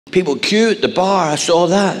People queue at the bar. I saw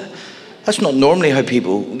that. That's not normally how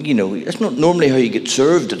people, that's not normally how you get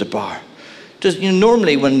served at a bar.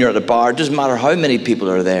 Normally when you're at a bar, it doesn't matter how many people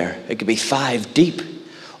are there. It could be 5 deep.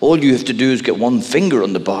 All you have to do is get one finger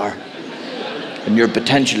on the bar, and you're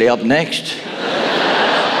potentially up next.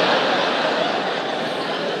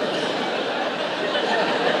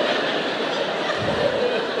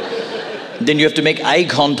 Then you have to make eye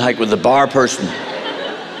contact with the bar person.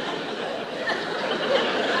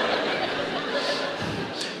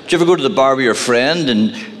 Do you ever go to the bar with your friend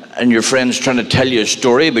and your friend's trying to tell you a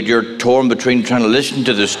story, but you're torn between trying to listen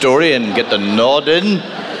to the story and get the nod in?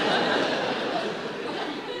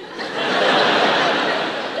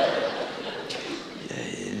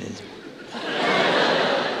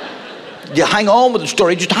 You hang on with the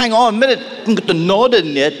story, just hang on a minute, I haven't got the nod in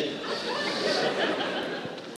yet.